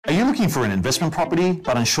looking for an investment property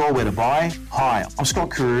but unsure where to buy? Hi, I'm Scott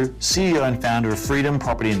Kuru, CEO and founder of Freedom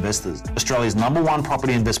Property Investors, Australia's #1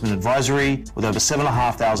 property investment advisory with over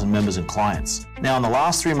 7,500 members and clients. Now, in the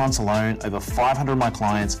last 3 months alone, over 500 of my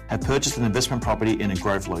clients have purchased an investment property in a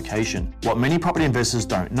growth location. What many property investors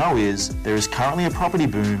don't know is there is currently a property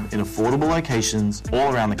boom in affordable locations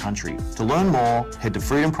all around the country. To learn more, head to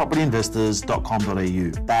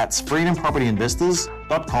freedompropertyinvestors.com.au. That's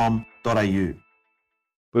freedompropertyinvestors.com.au.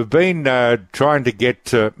 We've been trying to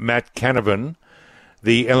get Matt Canavan,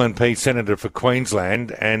 the LNP Senator for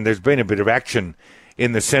Queensland, and there's been a bit of action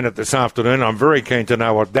in the Senate this afternoon. I'm very keen to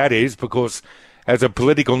know what that is because as a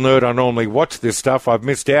political nerd, I normally watch this stuff. I've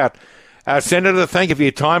missed out. Senator, thank you for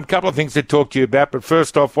your time. A couple of things to talk to you about, but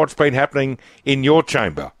first off, what's been happening in your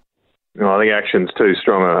chamber? Well, I think action's too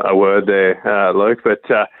strong a word there, Luke, but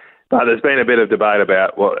there's been a bit of debate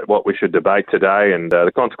about what we should debate today, and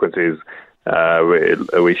the consequence is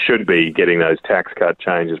we should be getting those tax cut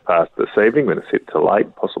changes passed this evening. We're going to sit till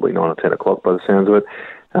late, possibly 9 or 10 o'clock by the sounds of it.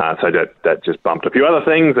 So that just bumped a few other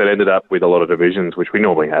things that ended up with a lot of divisions, which we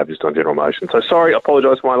normally have just on general motion. So sorry, I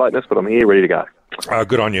apologise for my lateness, but I'm here, ready to go.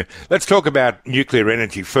 Good on you. Let's talk about nuclear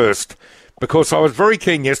energy first, because I was very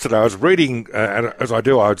keen yesterday. I was reading, as I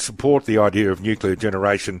do, I would support the idea of nuclear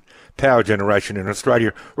generation, power generation in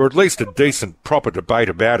Australia, or at least a decent, proper debate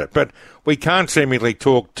about it. But we can't seemingly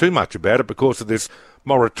talk too much about it because of this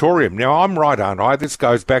moratorium. Now, I'm right, aren't I? This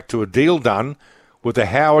goes back to a deal done with the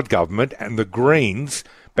Howard government and the Greens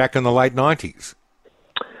back in the late 90s.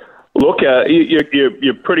 Look,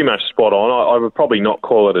 you're pretty much spot on. I would probably not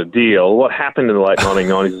call it a deal. What happened in the late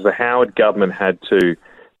 1990s is the Howard government had to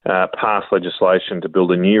pass legislation to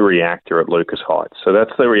build a new reactor at Lucas Heights. So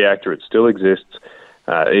that's the reactor. It still exists.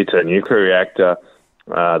 It's a nuclear reactor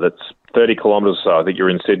that's 30 kilometres or so. I think you're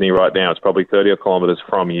in Sydney right now. It's probably 30 kilometres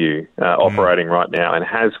from you, operating right now, and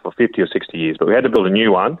has for 50 or 60 years. But we had to build a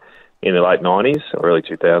new one in the late 90s, or early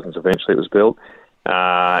 2000s eventually it was built.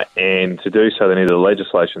 And to do so, they needed the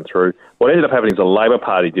legislation through. What ended up happening is the Labor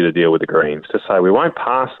Party did a deal with the Greens to say, we won't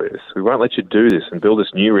pass this, we won't let you do this and build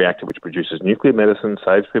this new reactor which produces nuclear medicine,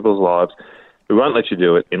 saves people's lives. We won't let you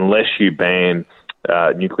do it unless you ban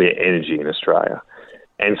nuclear energy in Australia.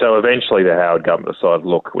 And so eventually the Howard government decided,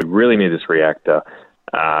 look, we really need this reactor.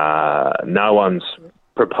 No one's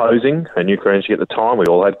proposing a nuclear energy at the time. We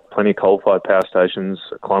all had plenty of coal-fired power stations.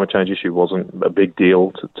 The climate change issue wasn't a big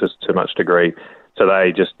deal to much degree. So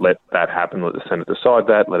they just let that happen, let the Senate decide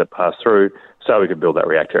that, let it pass through, so we could build that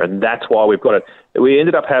reactor. And that's why we've got it. We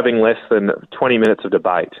ended up having less than 20 minutes of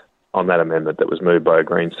debate on that amendment that was moved by a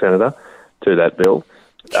Green senator to that bill.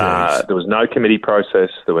 There was no committee process.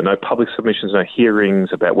 There were no public submissions, no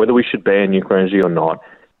hearings about whether we should ban nuclear energy or not.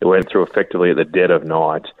 It went through effectively at the dead of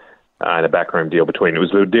night in a backroom deal between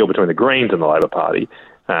the Greens and the Labor Party,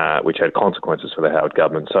 which had consequences for the Howard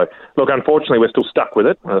government. So, look, unfortunately, we're still stuck with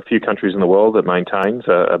it. A few countries in the world that maintains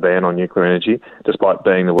a ban on nuclear energy, despite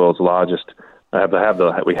being the world's largest. We have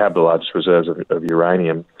the largest reserves of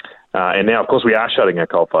uranium. And now, of course, we are shutting our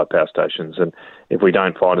coal-fired power stations. And if we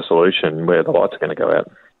don't find a solution, where the lights are going to go out.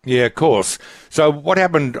 Yeah, of course. So what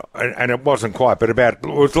happened, and it wasn't quite, but it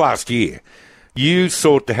was last year, you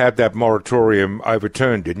sought to have that moratorium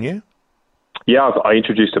overturned, didn't you? Yeah, I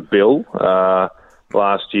introduced a bill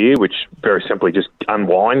last year, which very simply just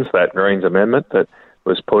unwinds that Greens amendment that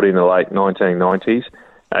was put in the late 1990s.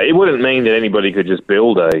 It wouldn't mean that anybody could just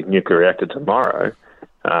build a nuclear reactor tomorrow.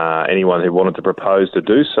 Anyone who wanted to propose to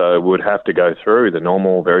do so would have to go through the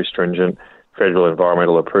normal, very stringent federal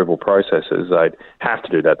environmental approval processes. They'd have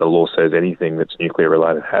to do that. The law says anything that's nuclear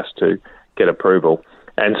related has to get approval.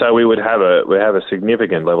 And so we would have a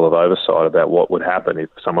significant level of oversight about what would happen if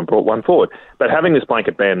someone brought one forward. But having this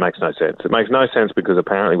blanket ban makes no sense. It makes no sense because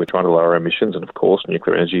apparently we're trying to lower emissions, and of course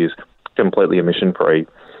nuclear energy is completely emission-free.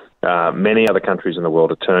 Many other countries in the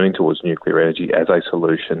world are turning towards nuclear energy as a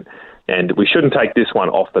solution, and we shouldn't take this one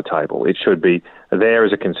off the table. It should be there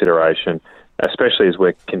as a consideration, especially as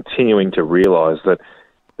we're continuing to realise that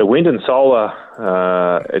the wind and solar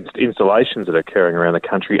installations that are occurring around the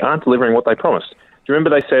country aren't delivering what they promised. Do you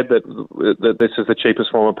remember they said that this is the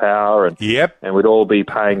cheapest form of power, and we'd all be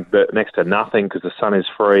paying next to nothing because the sun is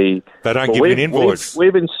free? They don't give you an invoice.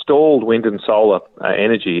 We've installed wind and solar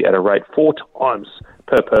energy at a rate 4 times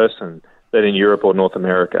per person than in Europe or North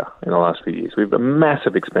America in the last few years. We have a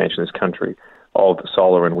massive expansion in this country of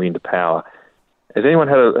solar and wind power. Has anyone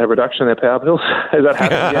had a reduction in their power bills? Has that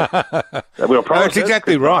happened yet? That's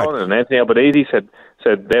exactly right. And Anthony Albanese said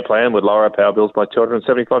their plan would lower our power bills by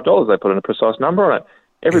 $275. They put in a precise number on it.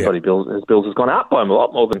 Everybody's bills has gone up by a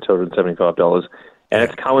lot more than $275. And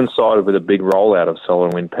it's coincided with a big rollout of solar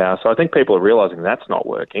and wind power. So I think people are realising that's not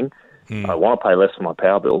working. I want to pay less for my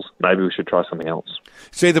power bills. Maybe we should try something else.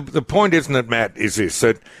 See, the point, isn't it, Matt, is this,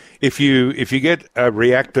 that if you get a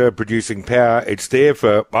reactor producing power, it's there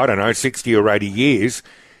for, 60 or 80 years.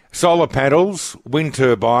 Solar panels, wind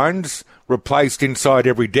turbines, replaced inside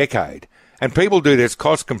every decade. And people do this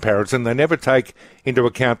cost comparison. They never take into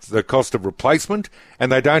account the cost of replacement,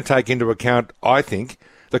 and they don't take into account, I think,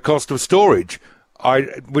 the cost of storage,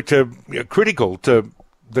 which are critical to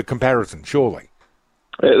the comparison, surely.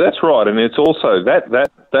 That's right, and it's also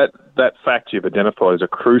that fact you've identified is a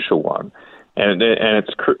crucial one, and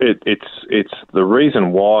it's the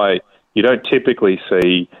reason why you don't typically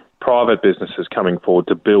see private businesses coming forward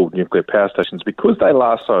to build nuclear power stations, because they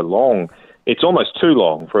last so long. It's almost too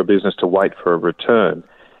long for a business to wait for a return,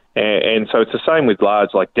 and so it's the same with large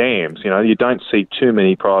like dams. You don't see too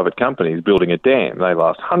many private companies building a dam. They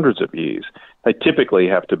last hundreds of years. They typically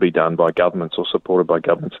have to be done by governments or supported by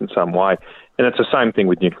governments in some way. And it's the same thing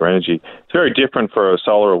with nuclear energy. It's very different for a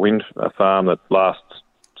solar or wind farm that lasts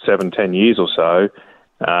 7-10 years or so,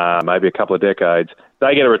 maybe a couple of decades.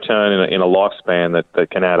 They get a return in a lifespan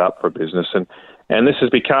that can add up for a business. And this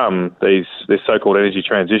has become, this so-called energy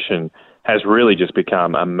transition has really just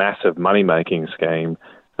become a massive money-making scheme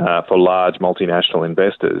for large multinational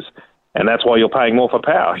investors. And that's why you're paying more for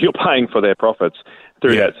power. You're paying for their profits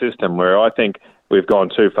through that system, where I think we've gone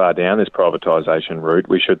too far down this privatisation route.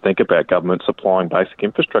 We should think about government supplying basic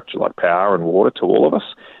infrastructure like power and water to all of us,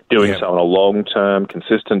 doing so on a long-term,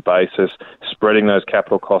 consistent basis, spreading those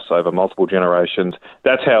capital costs over multiple generations.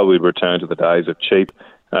 That's how we'd return to the days of cheap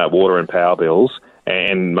water and power bills,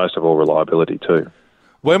 and most of all, reliability too.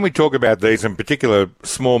 When we talk about these, in particular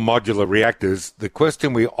small modular reactors, the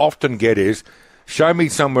question we often get is, show me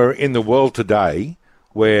somewhere in the world today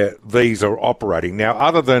where these are operating. Now,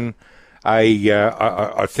 other than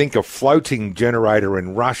I think a floating generator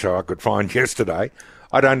in Russia I could find yesterday,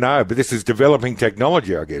 I don't know, but this is developing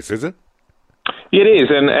technology, I guess, is it? It is,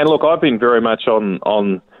 and look, I've been very much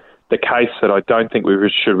on the case that I don't think we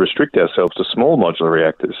should restrict ourselves to small modular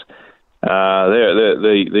reactors.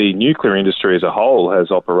 The nuclear industry as a whole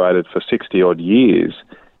has operated for 60-odd years,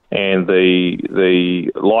 and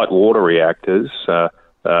the light water reactors,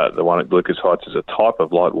 the one at Lucas Heights is a type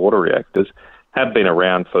of light water reactors, have been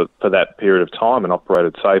around for that period of time and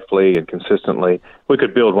operated safely and consistently. We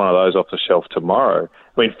could build one of those off the shelf tomorrow.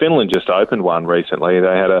 I mean, Finland just opened one recently.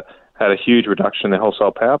 They had a huge reduction in their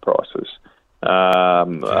wholesale power prices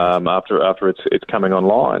after it's coming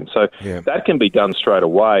online. So that can be done straight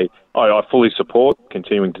away. I fully support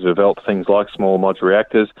continuing to develop things like small modular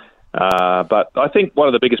reactors. But I think one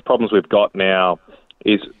of the biggest problems we've got now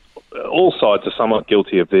is all sides are somewhat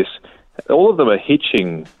guilty of this. All of them are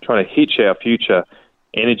trying to hitch our future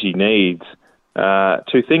energy needs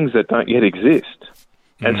to things that don't yet exist.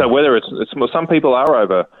 And so whether it's some people are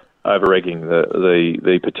over-egging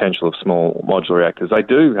the potential of small modular reactors. They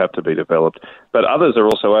do have to be developed. But others are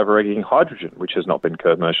also over-egging hydrogen, which has not been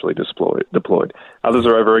commercially deployed. Others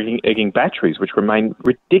are over-egging batteries, which remain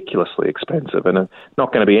ridiculously expensive and are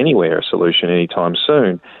not going to be anywhere a solution anytime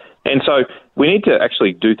soon. And so we need to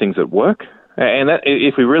actually do things that work. And that,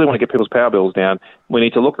 if we really want to get people's power bills down, we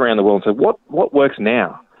need to look around the world and say, what works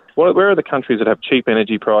now? Where are the countries that have cheap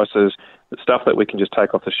energy prices, the stuff that we can just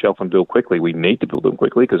take off the shelf and build quickly? We need to build them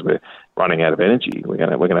quickly because we're running out of energy. We're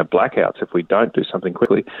going to have blackouts if we don't do something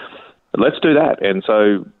quickly. But let's do that. And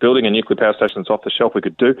so building a nuclear power station that's off the shelf, we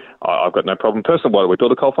could do. I've got no problem personally. Why don't we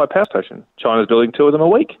build a coal-fired power station? China's building 2 of them a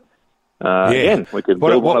week. Again, we could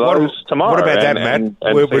build one of those tomorrow. What about that,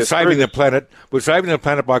 Matt? We're saving the planet. We're saving the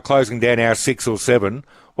planet by closing down our 6 or 7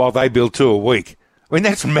 while they build 2 a week. I mean,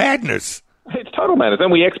 that's madness. It's total madness.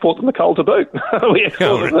 And we export them the coal to boot. We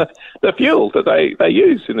export them the fuel that they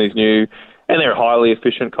use in these new, and they're highly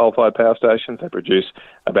efficient coal-fired power stations. They produce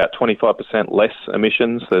about 25% less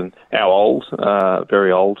emissions than our old,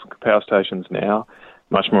 very old power stations now,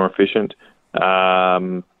 much more efficient.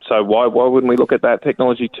 So why wouldn't we look at that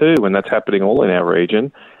technology too when that's happening all in our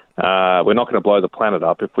region? We're not going to blow the planet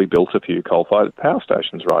up if we built a few coal-fired power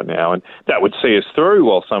stations right now, and that would see us through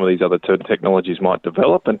while some of these other technologies might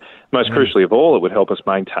develop, and most crucially of all, it would help us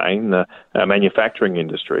maintain the manufacturing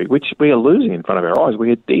industry, which we are losing in front of our eyes.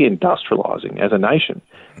 We are deindustrializing as a nation.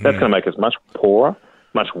 That's going to make us much poorer,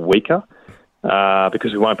 much weaker,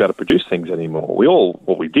 because we won't be able to produce things anymore. We all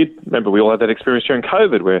had that experience during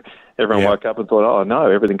COVID where everyone woke up and thought, oh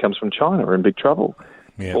no, everything comes from China, we're in big trouble.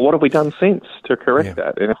 Yeah. Well, what have we done since to correct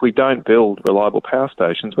that? And if we don't build reliable power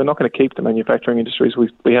stations, we're not going to keep the manufacturing industries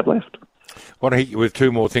we have left. I want to hit you with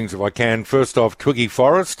 2 more things if I can. First off, Twiggy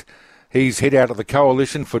Forrest. He's head out of the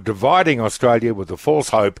Coalition for Dividing Australia with the false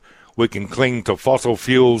hope we can cling to fossil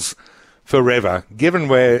fuels forever. Given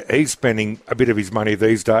where he's spending a bit of his money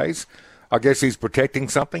these days, I guess he's protecting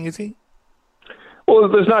something, is he? Well,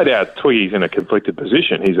 there's no doubt Twiggy's in a conflicted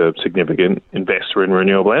position. He's a significant investor in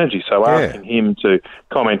renewable energy, so asking him to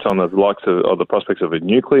comment on the likes of the prospects of a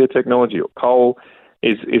nuclear technology or coal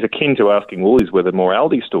is akin to asking Woolies whether more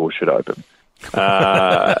Aldi stores should open.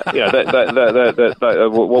 What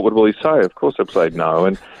would Woolies say? Of course they'd say no.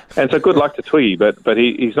 And so good luck to Twiggy, but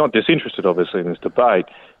he's not disinterested, obviously, in this debate.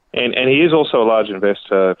 And he is also a large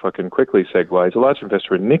investor, if I can quickly segue, he's a large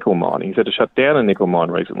investor in nickel mining. He's had to shut down a nickel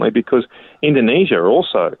mine recently because Indonesia are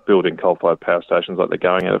also building coal-fired power stations like they're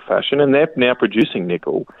going out of fashion, and they're now producing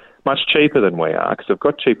nickel much cheaper than we are because they've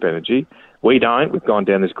got cheap energy. We don't. We've gone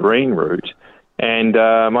down this green route. And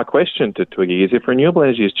my question to Twiggy is, if renewable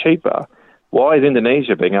energy is cheaper, why is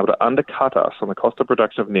Indonesia being able to undercut us on the cost of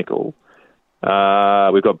production of nickel?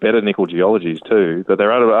 We've got better nickel geologies too, but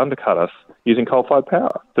they're able to undercut us using coal-fired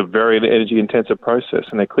power. It's a very energy-intensive process,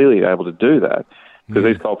 and they're clearly able to do that because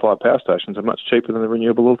these coal-fired power stations are much cheaper than the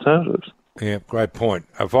renewable alternatives. Yeah, great point.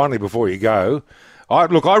 Finally, before you go, I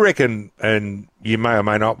reckon, and you may or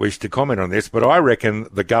may not wish to comment on this, but I reckon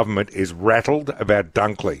the government is rattled about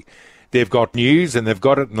Dunkley. They've got news, and they've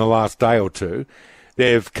got it in the last day or two.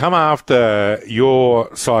 They've come after your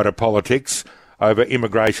side of politics over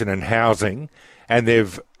immigration and housing, and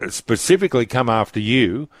they've specifically come after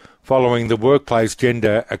you following the Workplace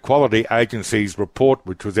Gender Equality Agency's report,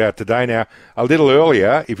 which was out today. Now, a little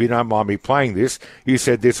earlier, if you don't mind me playing this, you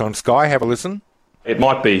said this on Sky. Have a listen. It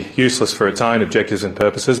might be useless for its own objectives and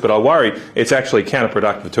purposes, but I worry it's actually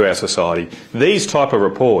counterproductive to our society. These type of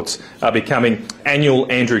reports are becoming annual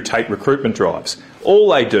Andrew Tate recruitment drives.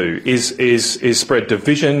 All they do is spread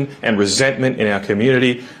division and resentment in our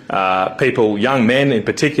community. People, young men in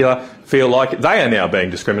particular, feel like they are now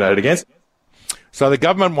being discriminated against. So the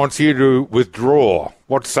government wants you to withdraw.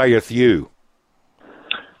 What sayeth you?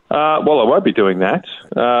 Well, I won't be doing that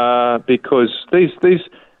because these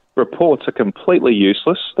reports are completely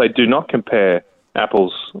useless. They do not compare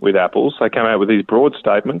apples with apples. They come out with these broad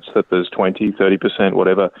statements that there's 20, 30%,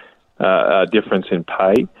 whatever difference in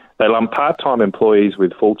pay. They lump part-time employees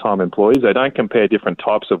with full-time employees. They don't compare different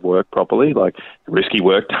types of work properly, like risky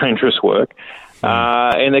work, dangerous work.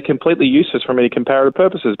 And they're completely useless from any comparative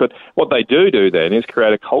purposes. But what they do then is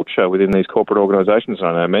create a culture within these corporate organisations.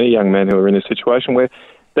 I know many young men who are in this situation where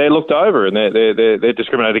they're looked over and they're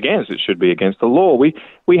discriminated against. It should be against the law. We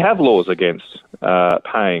have laws against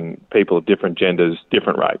paying people of different genders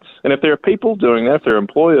different rates. And if there are people doing that, if there are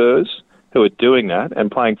employers who are doing that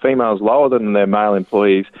and paying females lower than their male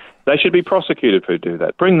employees, they should be prosecuted who do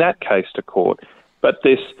that. Bring that case to court. But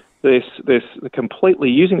this completely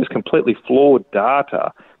using this completely flawed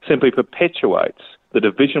data simply perpetuates the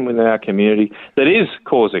division within our community that is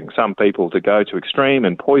causing some people to go to extreme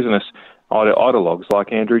and poisonous ideologues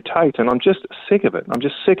like Andrew Tate, and I'm just sick of it.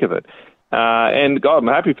 And God, I'm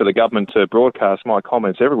happy for the government to broadcast my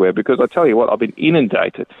comments everywhere because I tell you what, I've been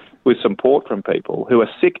inundated with support from people who are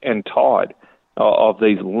sick and tired of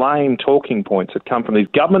these lame talking points that come from these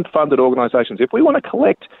government-funded organisations. If we want to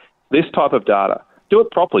collect this type of data, do it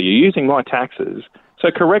properly. You're using my taxes. So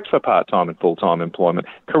correct for part-time and full-time employment,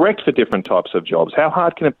 correct for different types of jobs. How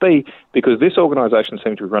hard can it be? Because this organisation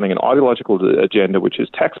seems to be running an ideological agenda which is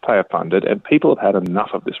taxpayer-funded, and people have had enough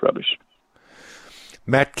of this rubbish.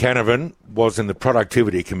 Matt Canavan was in the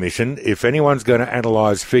Productivity Commission. If anyone's going to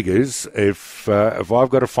analyse figures, if I've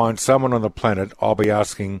got to find someone on the planet, I'll be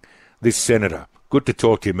asking this senator. Good to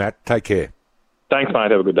talk to you, Matt. Take care. Thanks, mate.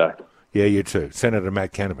 Have a good day. Yeah, you too. Senator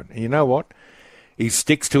Matt Canavan. And you know what? He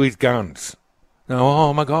sticks to his guns.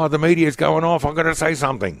 Oh, my God, the media's going off. I've got to say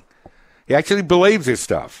something. He actually believes this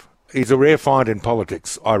stuff. He's a rare find in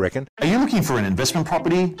politics, I reckon. Are you looking for an investment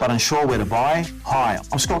property but unsure where to buy? Hi,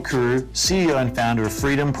 I'm Scott Carew, CEO and founder of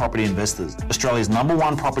Freedom Property Investors, Australia's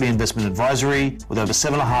 #1 property investment advisory with over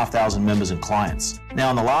 7,500 members and clients.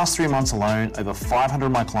 Now, in the last 3 months alone, over 500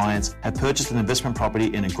 of my clients have purchased an investment property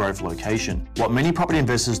in a growth location. What many property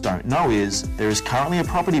investors don't know is there is currently a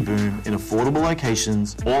property boom in affordable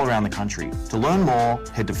locations all around the country. To learn more,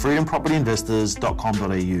 head to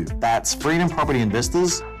freedompropertyinvestors.com.au. That's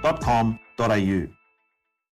freedompropertyinvestors.com.au.